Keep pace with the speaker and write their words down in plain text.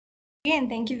and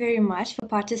thank you very much for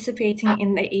participating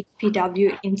in the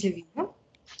HPW interview.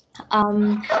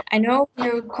 I know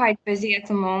you're quite busy at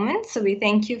the moment, so we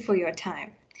thank you for your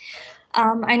time.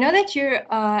 I know that you're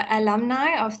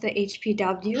alumni of the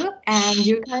HPW and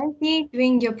you're currently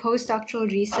doing your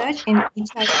postdoctoral research in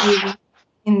HIV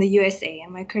in the USA.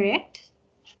 Am I correct?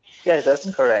 Yes, that's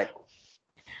correct.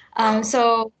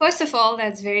 So first of all,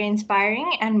 that's very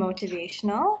inspiring and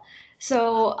motivational.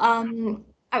 So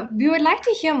we would like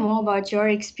to hear more about your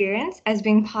experience as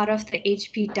being part of the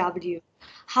HPW.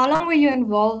 How long were you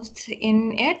involved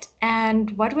in it,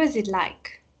 and what was it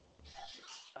like?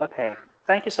 Okay,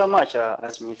 thank you so much,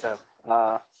 Asimita.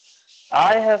 Uh,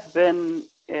 I have been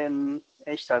in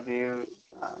HW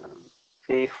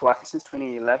for since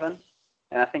 2011,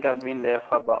 and I think I've been there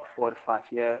for about 4 to 5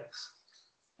 years.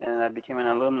 And I became an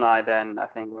alumni then, I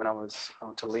think, when I was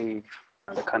going to leave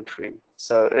the country.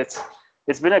 So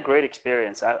it's been a great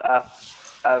experience.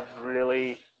 I've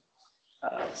really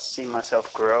seen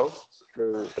myself grow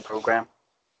through the program,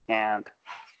 and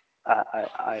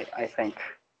I think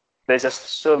there's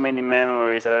just so many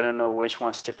memories that I don't know which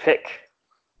ones to pick.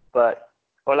 But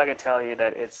all I can tell you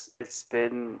that it's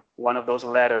been one of those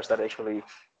letters that actually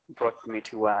brought me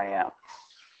to where I am.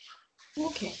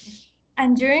 Okay.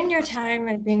 And during your time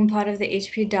at being part of the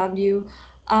HPW,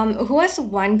 who was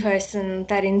one person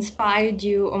that inspired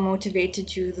you or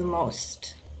motivated you the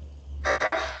most?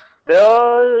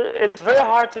 Though it's very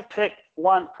hard to pick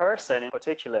one person in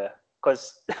particular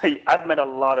because I've met a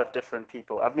lot of different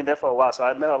people. I've been there for a while, so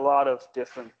I've met a lot of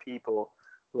different people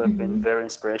who have been Mhm. very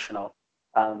inspirational.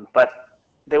 But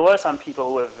there were some people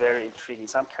who were very intriguing,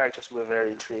 some characters who were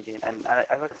very intriguing. And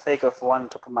I would think of one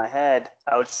top of my head,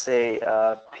 I would say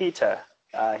Peter.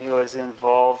 He was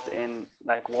involved in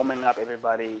like warming up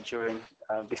everybody during,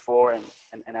 before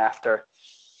and after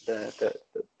the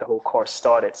whole course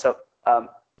started. So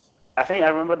I think I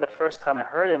remember the first time I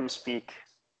heard him speak,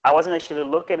 I wasn't actually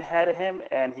looking at him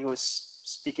and he was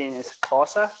speaking in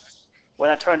Xhosa. When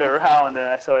I turned around and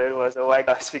I saw it was a white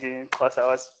guy speaking in Xhosa, I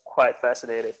was quite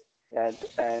fascinated.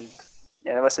 And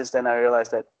ever since then, I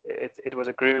realized that it was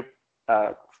a group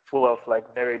full of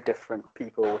like very different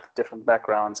people with different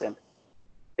backgrounds. And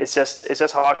it's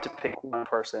just hard to pick one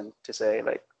person to say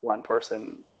like one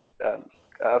person. Um,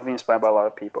 I've been inspired by a lot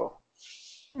of people.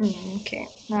 Okay,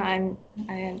 no,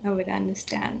 I would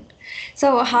understand.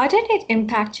 So, how did it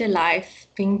impact your life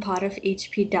being part of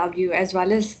HPW as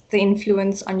well as the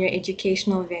influence on your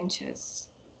educational ventures?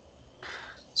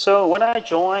 So when I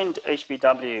joined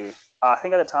HPW, I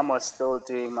think at the time I was still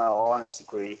doing my honors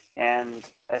degree. And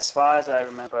as far as I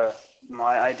remember,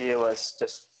 my idea was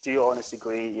just do your honors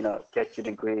degree, get your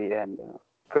degree and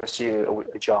pursue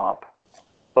a job.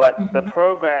 But the Mhm.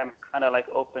 program kind of like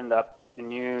opened up a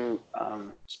new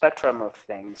spectrum of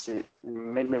things. It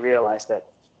made me realize that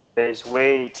there's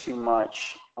way too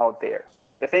much out there.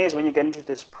 The thing is, when you get into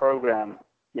this program,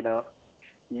 you know,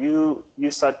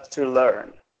 you start to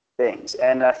learn things.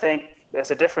 And I think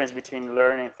there's a difference between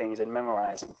learning things and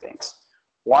memorizing things.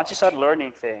 Once you start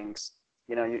learning things,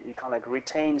 you kind of like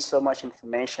retain so much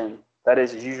information that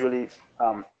is usually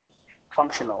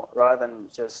functional rather than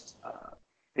just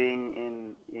being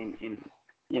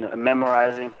in a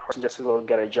memorizing person just to go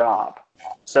get a job.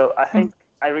 So I think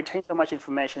I retained so much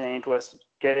information and it was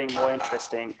getting more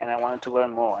interesting and I wanted to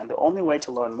learn more. And the only way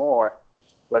to learn more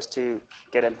was to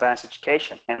get advanced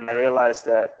education. And I realized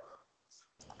that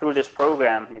through this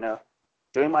program,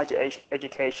 doing my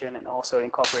education and also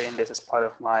incorporating this as part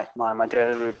of my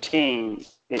daily routine,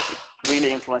 it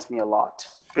really influenced me a lot,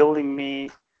 building me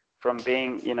from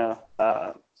being,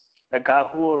 a guy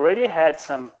who already had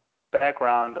some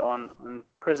background on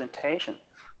presentation,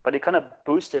 but it kind of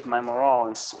boosted my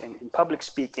morale in public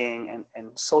speaking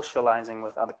and socializing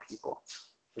with other people,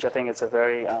 which I think is a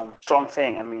very strong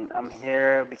thing. I mean, I'm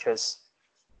here because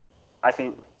I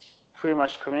can pretty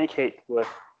much communicate with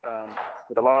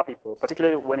a lot of people,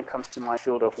 particularly when it comes to my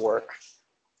field of work.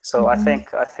 So Mhm.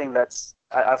 I think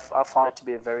I've found it to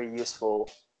be a very useful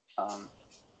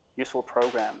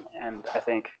program, and I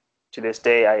think to this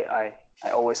day I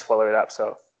always follow it up.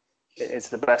 So it's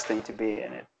the best thing to be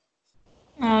in it.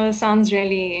 That sounds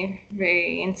really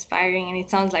very inspiring, and it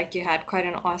sounds like you had quite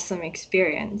an awesome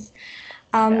experience.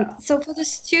 Yeah. So, for the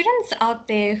students out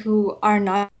there who are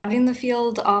not in the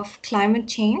field of climate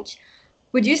change,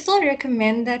 would you still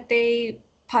recommend that they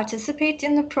participate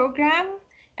in the program?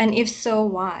 And if so,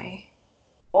 why?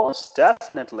 Most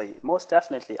definitely, most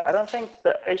definitely. I don't think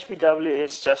the HPW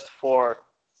is just for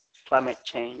climate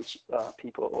change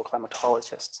people or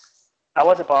climatologists. I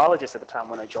was a biologist at the time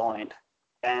when I joined,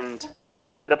 and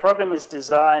the program is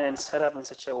designed and set up in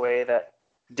such a way that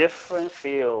different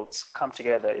fields come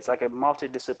together. It's like a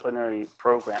multidisciplinary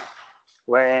program,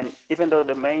 wherein even though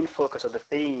the main focus of the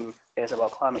theme is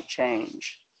about climate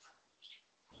change,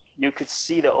 you could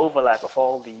see the overlap of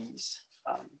all these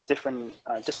different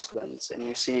disciplines, and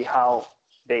you see how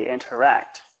they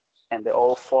interact, and they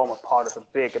all form a part of a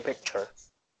bigger picture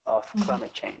of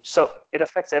climate change. So it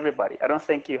affects everybody. I don't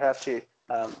think you have to,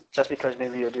 just because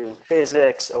maybe you're doing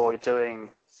physics or you're doing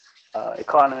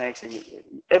economics, and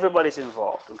everybody's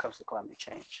involved when it comes to climate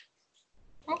change.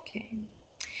 Okay.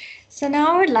 So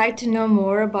now I would like to know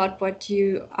more about what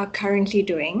you are currently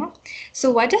doing.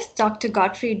 So what does Dr.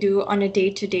 Godfrey do on a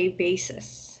day-to-day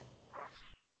basis?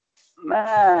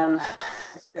 Man,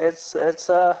 it's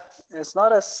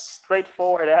not a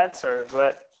straightforward answer,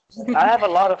 but I have a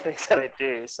lot of things that I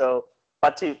do. So,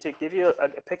 but to give you a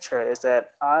picture is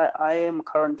that I am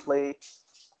currently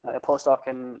a postdoc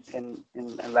in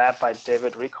a lab by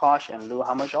David Rikosh and Lou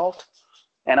Hammarskjöld,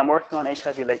 and I'm working on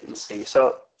HIV latency.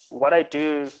 So what I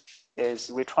do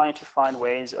is we're trying to find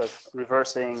ways of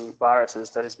reversing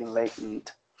viruses that has been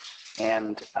latent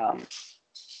and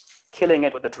killing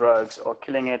it with the drugs or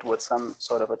killing it with some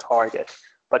sort of a target.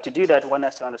 But to do that, one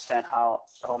has to understand how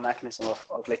the whole mechanism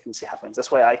of latency happens. That's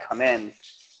why I come in,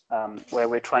 where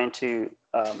we're trying to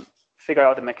figure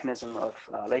out the mechanism of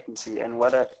latency and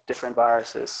whether different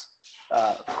viruses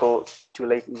go to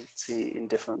latency in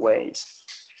different ways.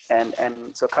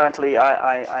 And so currently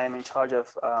I am in charge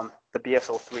of the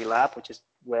BSL-3 lab, which is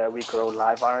where we grow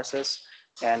live viruses.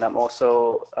 And I'm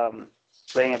also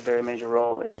playing a very major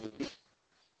role in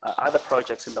other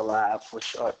projects in the lab,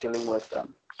 which are dealing with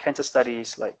cancer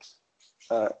studies like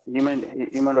human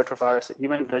retroviruses,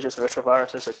 human religious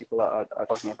retroviruses that people are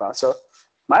talking about. So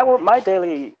my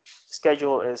daily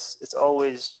schedule is it's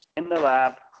always in the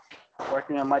lab,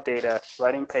 working on my data,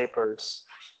 writing papers,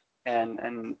 and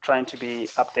trying to be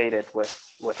updated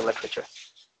with the literature.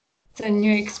 It's a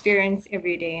new experience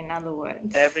every day, in other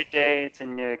words. Every day it's a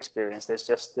new experience. There's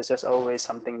just always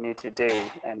something new to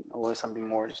do and always something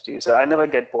more to do. So I never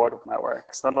get bored with my work.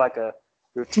 It's not like a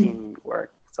routine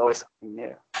work. It's always something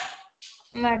new.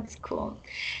 That's cool.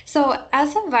 So,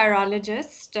 as a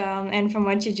virologist, and from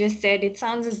what you just said, it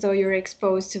sounds as though you're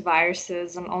exposed to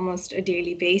viruses on almost a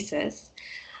daily basis.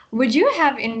 Would you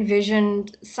have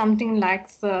envisioned something like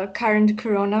the current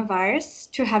coronavirus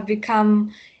to have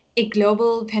become a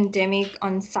global pandemic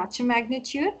on such a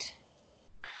magnitude?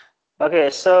 Okay,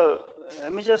 so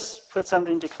let me just put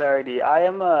something to clarity. I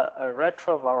am a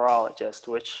retrovirologist,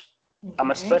 which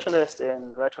I'm a specialist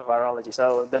in retrovirology.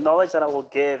 So the knowledge that I will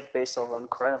give based on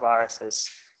coronaviruses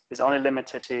is only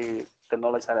limited to the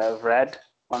knowledge that I've read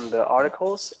on the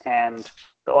articles and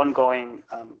the ongoing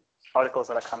articles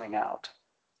that are coming out.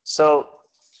 So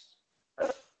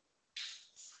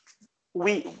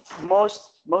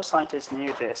most scientists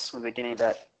knew this from the beginning,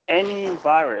 that any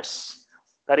virus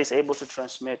that is able to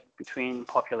transmit between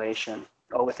population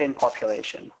or within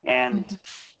population and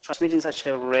transmit in such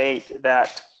a rate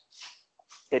that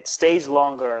it stays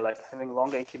longer, like having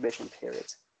longer incubation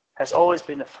periods, has always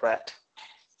been a threat.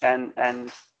 And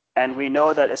we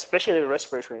know that especially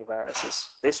respiratory viruses,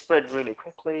 they spread really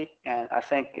quickly, and I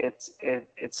think it's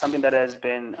something that has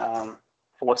been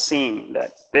foreseen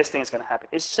that this thing is going to happen.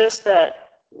 It's just that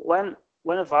when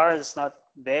a virus is not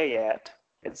there yet,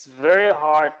 it's very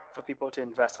hard for people to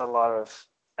invest a lot of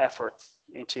effort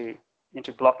into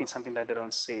blocking something that they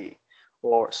don't see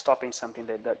or stopping something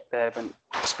that they haven't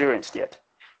experienced yet.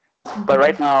 But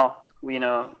right now,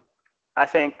 I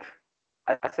think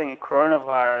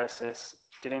coronavirus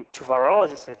to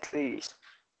virologists at least,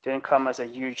 didn't come as a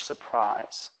huge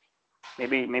surprise.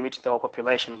 Maybe to the whole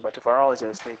population, but to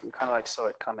virologists, we kind of like saw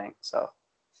it coming. So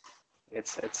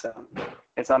it's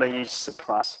not a huge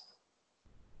surprise.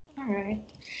 All right.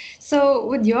 So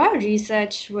with your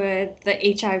research with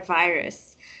the HIV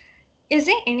virus, is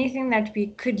there anything that we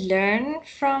could learn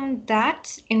from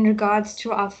that in regards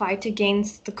to our fight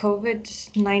against the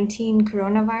COVID-19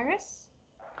 coronavirus?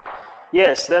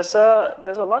 Yes, there's a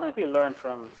lot that we learn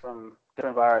from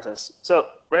different viruses. So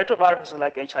retroviruses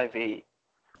like HIV,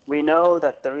 we know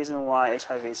that the reason why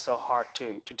HIV is so hard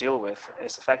to deal with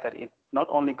is the fact that it not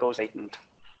only goes latent,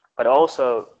 but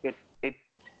also it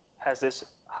has this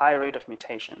high rate of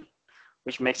mutation,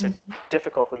 which makes it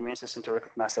difficult for the immune system to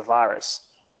recognize the virus.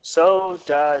 So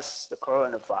does the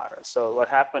coronavirus. So what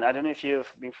happened, I don't know if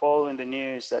you've been following the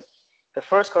news, that the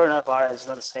first coronavirus is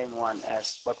not the same one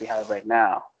as what we have right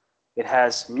now. It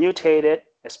has mutated,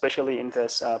 especially in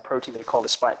this protein they call the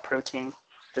spike protein.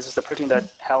 This is the protein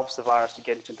that helps the virus to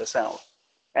get into the cell.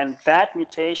 And that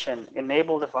mutation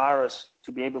enabled the virus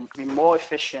to be able to be more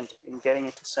efficient in getting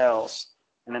into cells,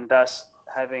 and then thus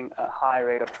having a high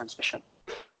rate of transmission.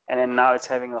 And then now it's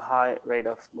having a high rate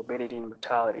of morbidity and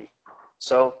mortality.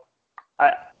 So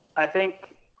I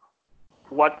think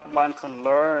what one can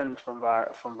learn from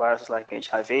viruses like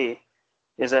HIV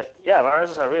is that, yeah,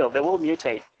 viruses are real. They will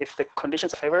mutate. If the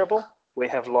conditions are favorable, we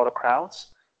have a lot of crowds.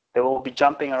 They will be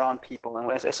jumping around people,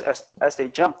 and as they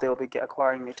jump, they will be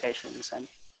acquiring mutations, and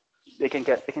they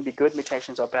can be good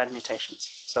mutations or bad mutations.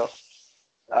 So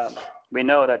we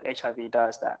know that HIV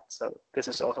does that. So this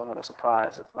is also not a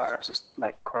surprise that viruses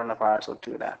like coronavirus will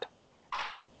do that.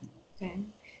 Okay.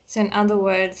 So in other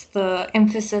words, the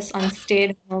emphasis on stay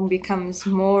at home becomes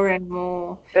more and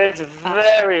more. It's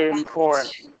very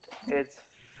important. It's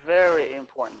very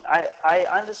important. I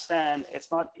understand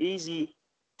it's not easy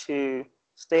to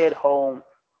stay at home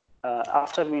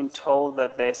after being told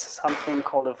that there's something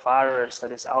called a virus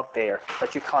that is out there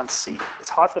that you can't see. It's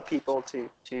hard for people to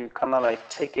kind of like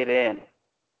take it in.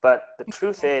 But the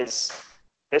truth is,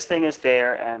 this thing is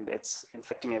there and it's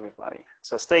infecting everybody.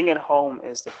 So staying at home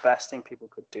is the best thing people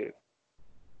could do.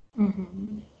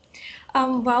 Mm-hmm.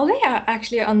 While we are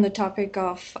actually on the topic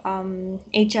of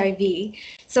HIV,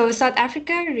 so South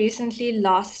Africa recently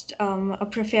lost a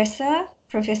professor,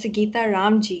 Professor Geeta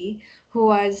Ramji, who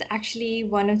was actually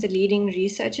one of the leading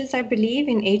researchers, I believe,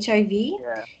 in HIV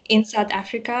in South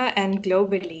Africa and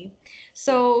globally.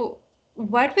 So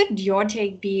what would your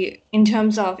take be in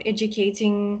terms of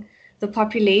educating the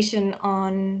population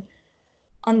on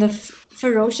the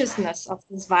ferociousness of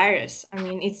this virus? I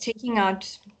mean, it's taking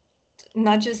out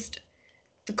not just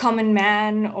the common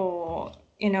man or,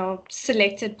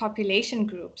 selected population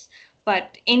groups,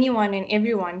 but anyone and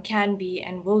everyone can be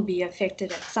and will be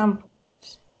affected at some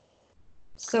point.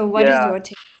 So what is your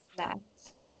take on that?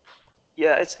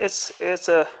 Yeah,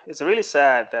 it's really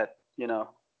sad that,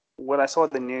 when I saw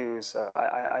the news,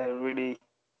 I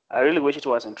really wish it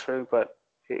wasn't true, but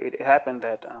it happened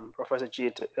that Professor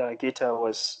Geeta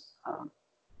was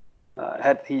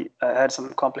had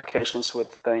some complications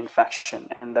with the infection,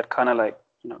 and that kind of like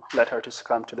led her to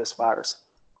succumb to this virus.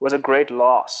 It was a great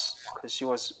loss because she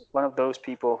was one of those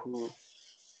people who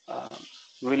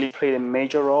really played a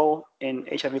major role in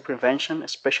HIV prevention,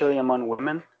 especially among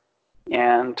women,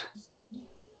 and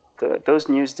those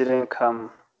news didn't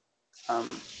come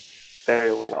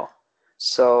very well.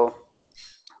 So,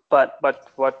 but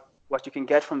what you can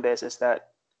get from this is that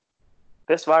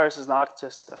this virus is not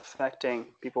just affecting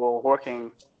people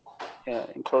working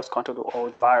in close contact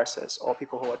with viruses, or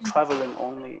people who are traveling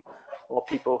only, or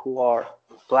people who are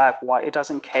black, white. It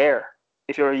doesn't care.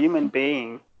 If you're a human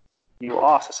being, you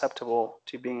are susceptible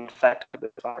to being infected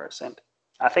with the virus. And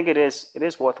I think it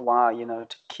is worthwhile,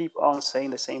 to keep on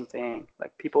saying the same thing.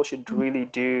 Like, people should really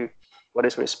do what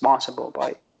is responsible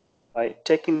by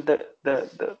taking the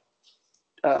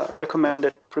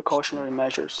recommended precautionary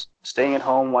measures, staying at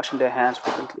home, washing their hands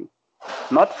frequently,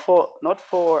 if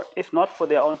not for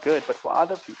their own good, but for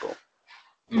other people,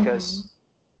 because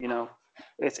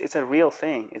it's a real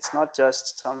thing. It's not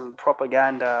just some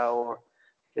propaganda, or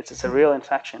it's a real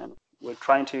infection, and we're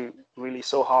trying to really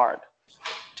so hard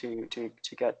to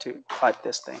get to fight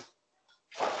this thing.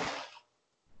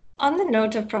 On the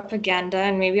note of propaganda,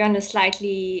 and maybe on a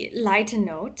slightly lighter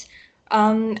note,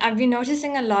 I've been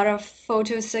noticing a lot of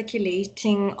photos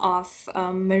circulating of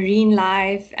marine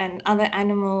life and other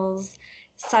animals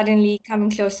suddenly coming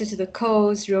closer to the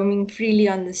coast, roaming freely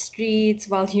on the streets,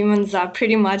 while humans are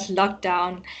pretty much locked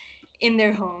down in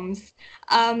their homes.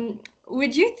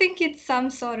 Would you think it's some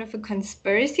sort of a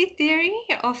conspiracy theory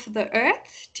of the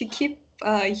Earth to keep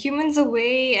humans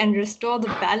away and restore the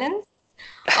balance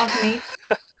of nature?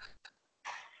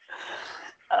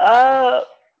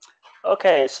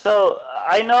 Okay, so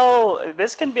I know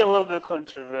this can be a little bit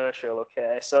controversial.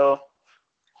 Okay, so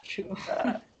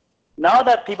now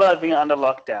that people are being under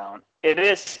lockdown, there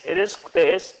is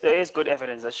good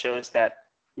evidence that shows that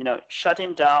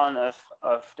shutting down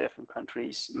of different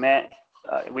countries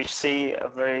we see a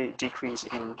very decrease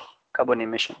in carbon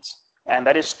emissions, and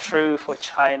that is true for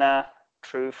China,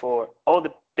 true for all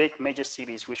the big major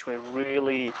cities which were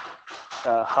really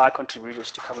high contributors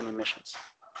to carbon emissions.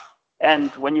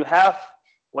 And when you have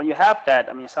that,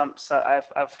 I mean,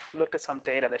 I've looked at some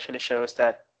data that actually shows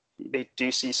that they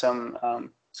do see some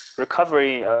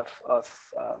recovery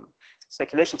of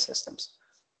circulation systems.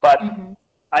 But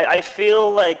I feel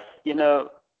like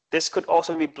this could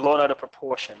also be blown out of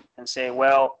proportion and say,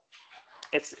 well,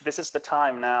 this is the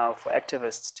time now for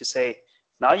activists to say,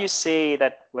 now you see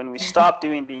that when we stop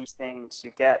doing these things,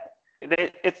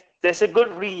 there's a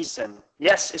good reason.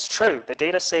 Yes, it's true. The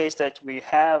data says that we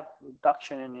have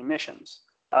reduction in emissions,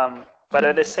 but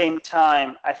at the same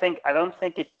time, I don't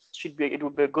think it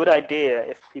would be a good idea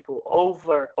if people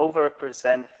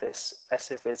over-represent this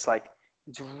as if it's like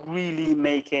it's really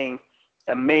making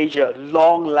a major,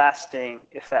 long-lasting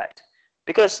effect.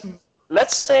 Because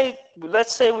let's say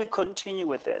we continue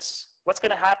with this. What's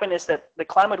going to happen is that the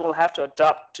climate will have to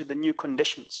adapt to the new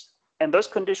conditions, and those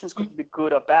conditions could be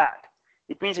good or bad.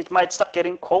 It means it might start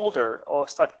getting colder or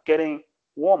start getting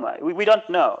warmer. We don't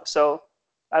know. So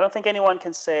I don't think anyone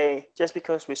can say just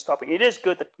because we're stopping. It is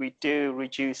good that we do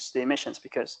reduce the emissions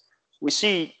because we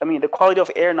see, I mean, the quality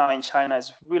of air now in China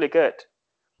is really good.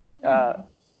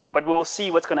 But we'll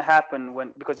see what's going to happen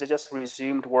because they just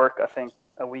resumed work, I think,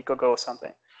 a week ago or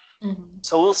something.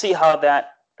 So we'll see how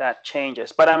that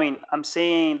changes. But I mean, I'm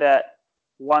seeing that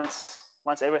once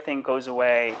everything goes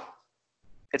away,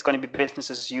 it's going to be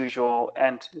business as usual,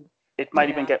 and it might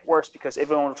even get worse because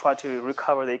everyone will try to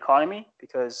recover the economy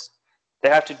because they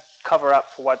have to cover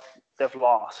up for what they've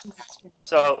lost.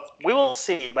 So we will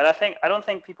see. But I don't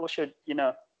think people should,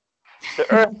 the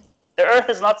earth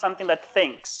is not something that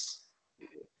thinks.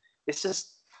 It's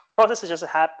just process just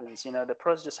happens. The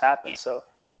process just happens. So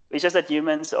it's just that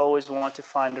humans always want to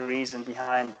find a reason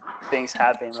behind things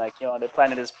happening, like the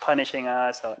planet is punishing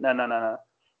us. Or, no.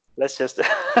 Let's just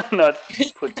not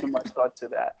put too much thought to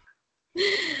that.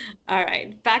 All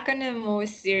right, back on a more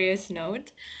serious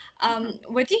note,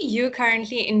 what do you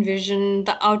currently envision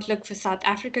the outlook for South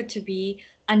Africa to be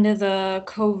under the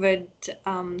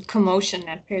COVID commotion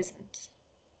at present?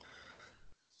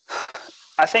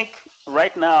 I think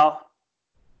right now,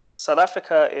 South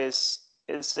Africa is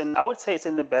in, I would say it's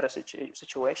in a better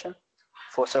situation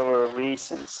for several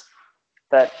reasons.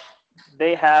 That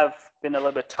they have been a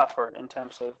little bit tougher in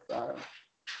terms of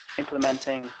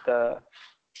implementing the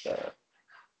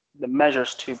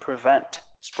measures to prevent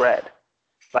spread,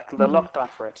 like the lockdown,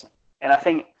 for example. And I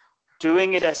think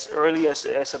doing it as early as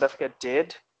South Africa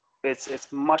did,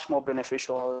 it's much more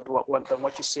beneficial than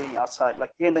what you're seeing outside.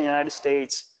 Like here in the United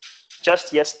States,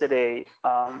 just yesterday,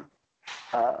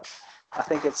 I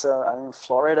think it's in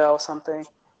Florida or something,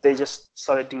 they just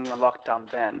started doing a lockdown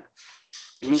then.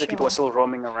 It means that people are still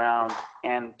roaming around,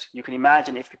 and you can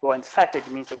imagine if people are infected,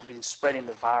 it means they've been spreading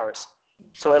the virus.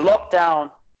 So a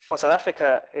lockdown for South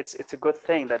Africa, it's a good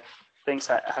thing that things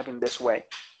have been this way.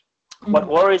 What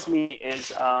worries me is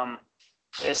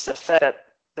the fact that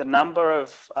the number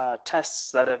of tests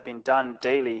that have been done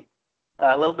daily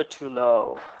are a little bit too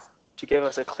low to give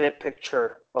us a clear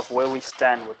picture of where we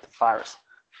stand with the virus.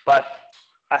 But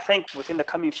I think within the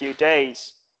coming few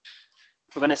days,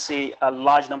 we're going to see a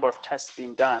large number of tests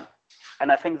being done.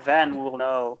 And I think then we'll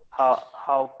know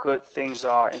how good things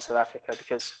are in South Africa,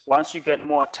 because once you get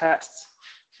more tests,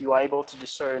 you are able to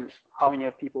discern how many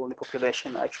people in the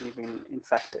population are actually being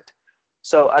infected.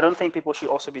 So I don't think people should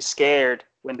also be scared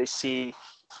when they see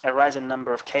a rise in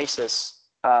number of cases,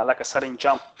 like a sudden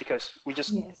jump, because we're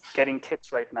just getting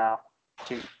kits right now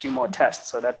to do more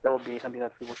tests. So that will be something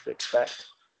that people should expect.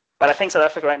 But I think South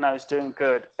Africa right now is doing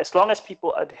good. As long as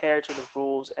people adhere to the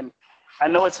rules, and I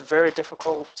know it's very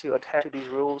difficult to adhere to these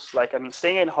rules. Like, I mean,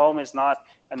 staying at home is not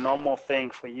a normal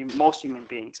thing for most human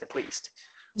beings, at least.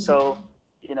 So,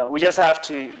 we just have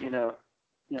to,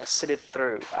 sit it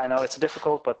through. I know it's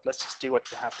difficult, but let's just do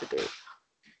what you have to do.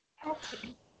 Okay.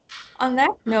 On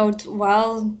that note,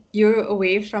 while you're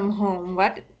away from home,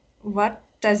 what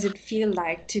does it feel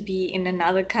like to be in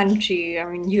another country? I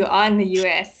mean, you are in the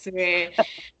US, where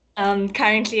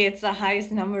currently it's the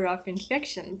highest number of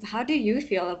infections. How do you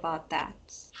feel about that?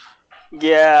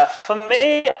 Yeah, for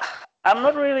me, I'm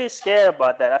not really scared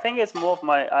about that. I think it's more of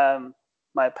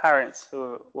my parents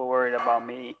who were worried about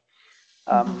me.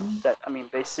 That, I mean,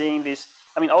 they're seeing this.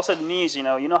 I mean, also the news. You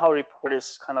know how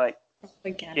reporters kind of like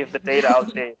give the data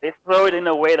out there. They throw it in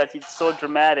a way that it's so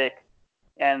dramatic,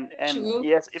 and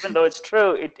yes, even though it's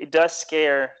true, it does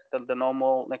scare the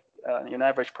normal, like an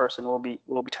average person will be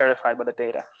terrified by the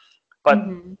data.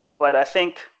 But I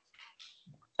think,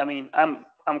 I mean,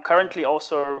 I'm currently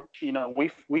also,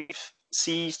 we've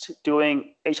ceased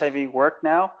doing HIV work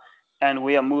now, and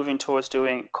we are moving towards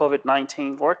doing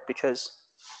COVID-19 work because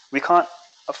we can't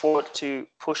afford to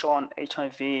push on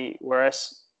HIV,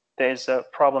 whereas there's a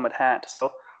problem at hand.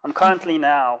 So I'm currently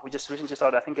now, we just recently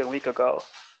started, I think a week ago,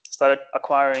 started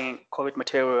acquiring COVID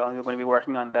material, and we're going to be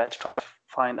working on that to try to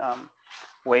find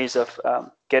ways of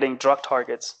getting drug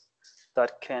targets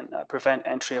that can prevent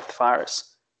entry of the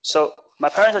virus. So my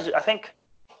parents, I think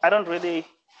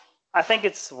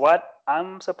it's what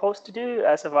I'm supposed to do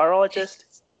as a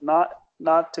virologist,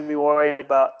 not to be worried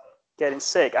about getting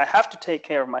sick. I have to take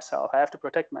care of myself. I have to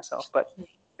protect myself, but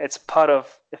it's part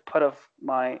of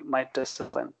my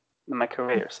discipline in my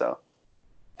career. So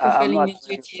I'm not.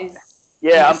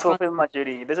 and Yeah, I'm responsibility. fulfilling my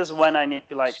duty. This is when I need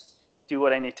to like do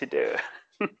what I need to do.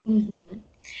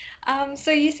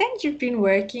 So you said you've been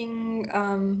working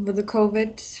with the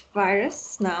COVID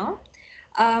virus now.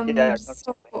 Yeah,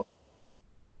 So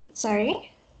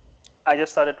sorry. I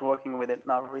just started working with it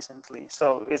now recently,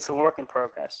 so it's a work in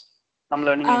progress. I'm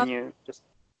learning a Um, new. Just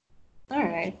all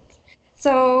right.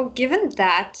 So given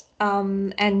that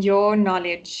and your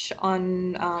knowledge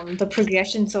on the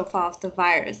progression so far of the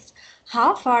virus,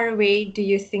 how far away do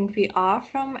you think we are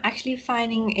from actually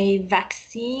finding a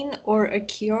vaccine or a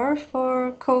cure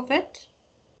for COVID?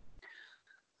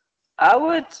 I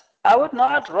would I would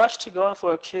not rush to go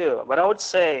for a cure, but I would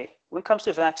say when it comes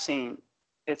to vaccine,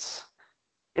 it's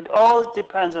it all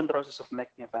depends on the process of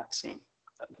making a vaccine.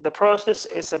 The process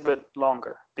is a bit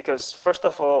longer because first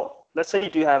of all, let's say you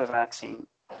do have a vaccine,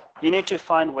 you need to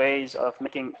find ways of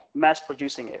making mass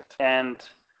producing it, and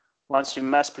once you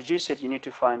mass produce it, you need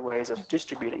to find ways of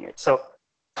distributing it. So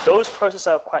those processes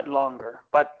are quite longer.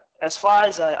 But as far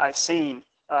as I've seen,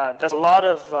 there's a lot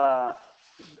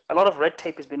of red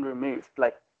tape has been removed.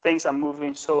 Like things are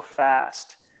moving so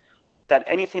fast that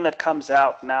anything that comes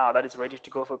out now that is ready to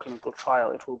go for clinical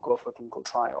trial, it will go for clinical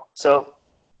trial. So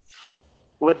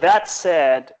with that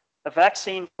said, a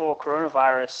vaccine for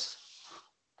coronavirus,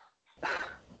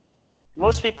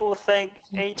 most people think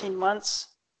 18 months,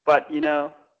 but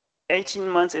 18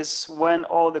 months is when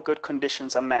all the good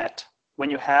conditions are met. When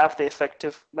you have the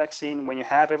effective vaccine, when you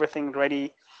have everything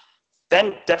ready,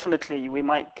 then definitely we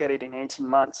might get it in 18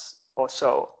 months or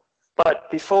so. But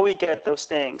before we get those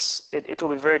things, it will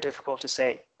be very difficult to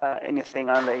say anything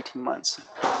under 18 months.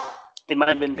 It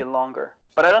might even be longer.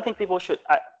 But I don't think people should.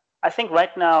 I think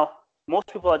right now, most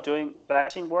people are doing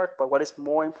vaccine work, but what is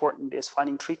more important is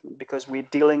finding treatment because we're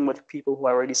dealing with people who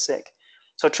are already sick.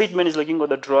 So treatment is looking at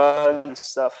the drugs and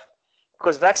stuff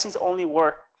because vaccines only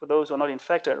work for those who are not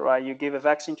infected, right? You give a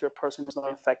vaccine to a person who's not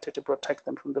infected to protect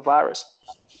them from the virus.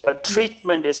 But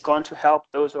treatment is going to help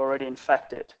those who are already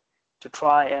infected to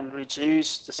try and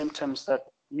reduce the symptoms that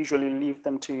usually lead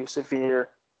them to severe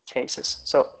cases.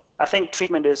 So I think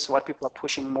treatment is what people are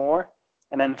pushing more,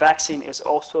 and then vaccine is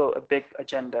also a big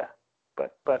agenda.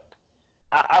 But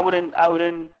I wouldn't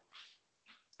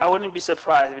be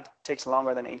surprised if it takes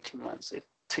longer than 18 months.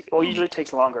 Or usually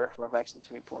takes longer for a vaccine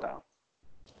to be pulled out.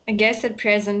 I guess at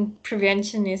present,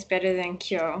 prevention is better than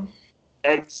cure.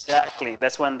 Exactly.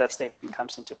 That's when that statement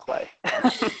comes into play.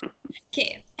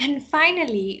 Okay, and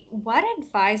finally, what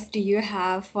advice do you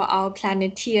have for our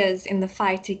planeteers in the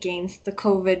fight against the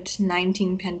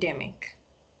COVID-19 pandemic?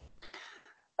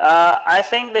 I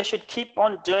think they should keep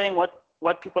on doing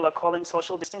what people are calling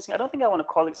social distancing. I don't think I want to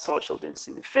call it social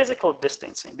distancing, physical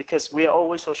distancing, because we are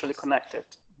always socially connected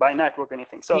by network or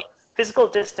anything. So physical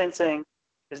distancing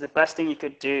is the best thing you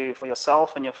could do for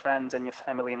yourself and your friends and your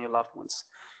family and your loved ones.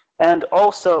 And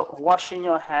also washing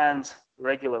your hands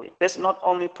regularly. This not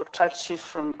only protects you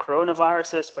from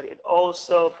coronaviruses, but it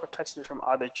also protects you from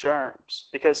other germs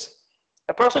because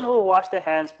a person who will wash their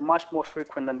hands much more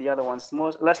frequent than the other ones,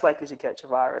 less likely to catch a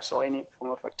virus or any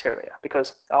form of bacteria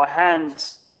because our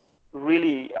hands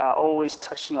really are always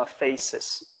touching our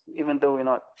faces, even though we're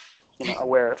not,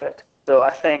 aware of it. So I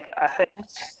think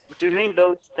doing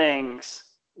those things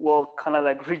will kind of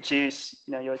like reduce,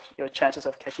 your chances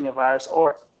of catching a virus,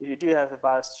 or if you do have a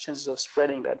virus, chances of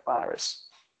spreading that virus.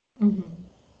 Mhm.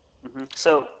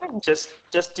 So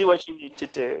just do what you need to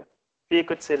do. Be a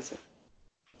good citizen.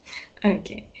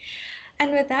 Okay.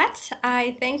 And with that,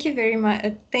 I thank you very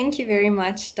much. Thank you very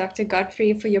much, Dr.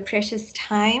 Godfrey, for your precious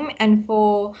time and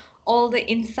for all the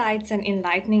insights and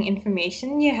enlightening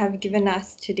information you have given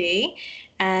us today.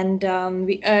 And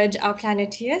we urge our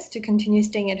Planeteers to continue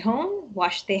staying at home,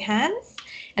 wash their hands,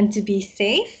 and to be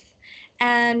safe.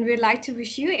 And we'd like to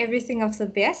wish you everything of the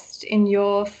best in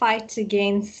your fight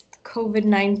against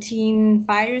COVID-19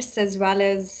 virus, as well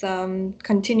as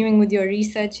continuing with your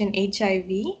research in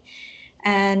HIV.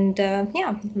 And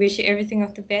yeah, wish you everything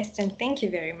of the best and thank you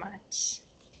very much.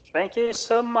 Thank you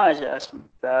so much,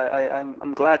 Asimita.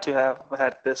 I'm glad to have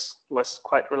had this. It was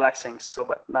quite relaxing. So,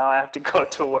 but now I have to go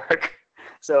to work.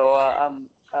 So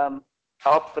I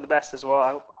hope for the best as well.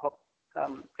 I hope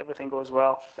everything goes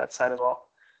well that side as well.